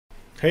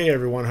Hey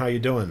everyone, how you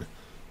doing?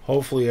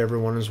 Hopefully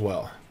everyone is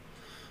well.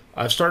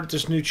 I've started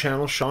this new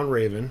channel, Sean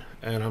Raven,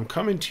 and I'm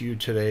coming to you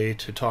today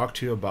to talk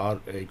to you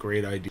about a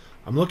great idea.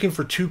 I'm looking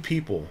for two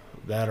people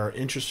that are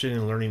interested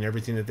in learning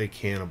everything that they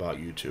can about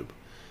YouTube.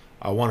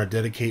 I want to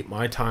dedicate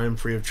my time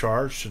free of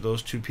charge to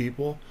those two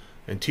people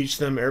and teach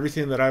them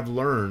everything that I've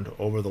learned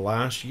over the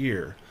last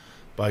year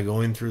by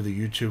going through the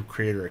YouTube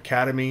Creator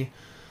Academy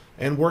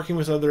and working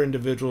with other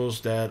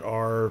individuals that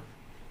are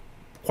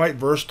quite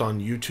versed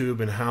on YouTube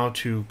and how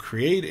to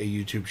create a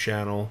YouTube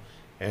channel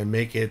and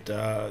make it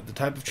the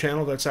type of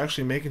channel that's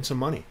actually making some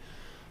money.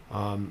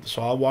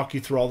 So I'll walk you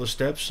through all the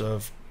steps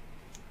of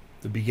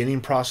the beginning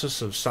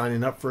process of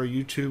signing up for a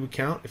YouTube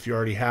account if you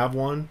already have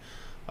one,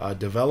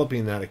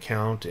 developing that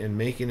account and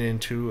making it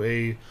into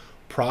a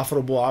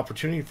profitable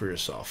opportunity for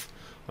yourself.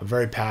 I'm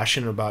very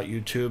passionate about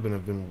YouTube and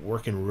have been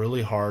working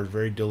really hard,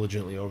 very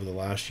diligently over the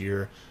last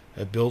year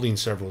at building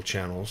several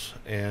channels,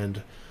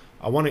 and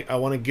I want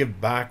to give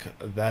back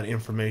that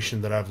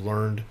information that I've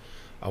learned.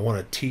 I want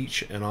to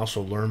teach and also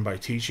learn by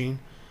teaching.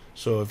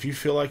 So if you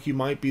feel like you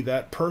might be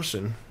that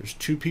person, there's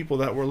two people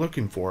that we're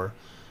looking for.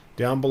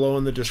 Down below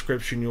in the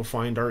description you'll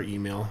find our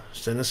email.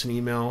 Send us an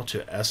email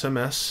to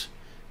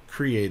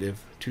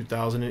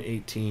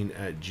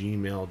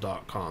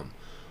smscreative2018@gmail.com.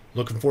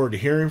 Looking forward to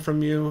hearing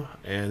from you,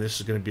 and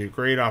this is going to be a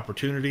great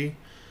opportunity.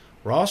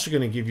 We're also going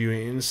to give you an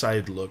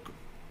inside look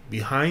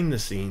behind the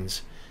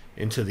scenes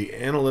into the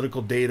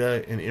analytical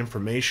data and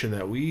information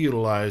that we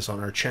utilize on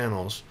our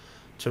channels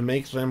to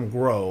make them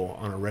grow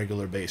on a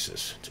regular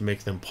basis, to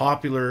make them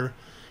popular,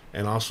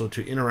 and also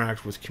to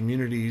interact with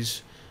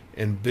communities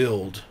and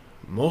build,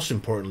 most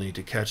importantly,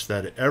 to catch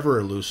that ever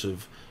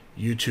elusive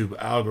YouTube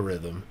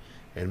algorithm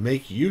and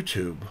make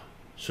YouTube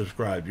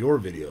subscribe your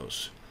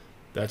videos.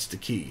 That's the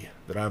key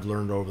that I've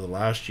learned over the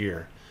last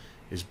year,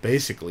 is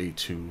basically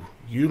to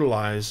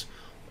utilize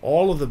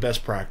all of the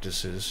best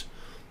practices,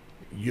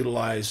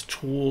 utilize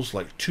tools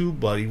like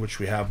TubeBuddy, which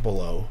we have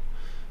below,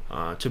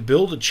 to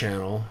build a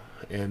channel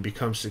and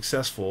become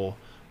successful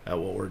at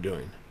what we're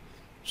doing.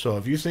 So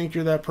if you think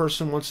you're that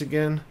person, once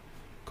again,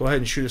 go ahead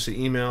and shoot us an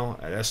email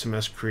at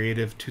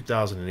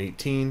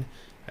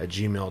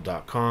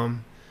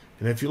smscreative2018@gmail.com.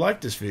 And if you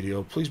like this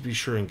video, please be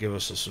sure and give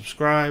us a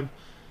subscribe,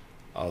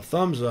 a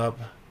thumbs up,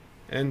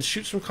 and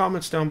shoot some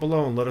comments down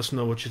below and let us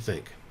know what you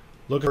think.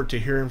 Look forward to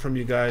hearing from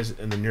you guys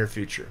in the near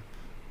future.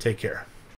 Take care.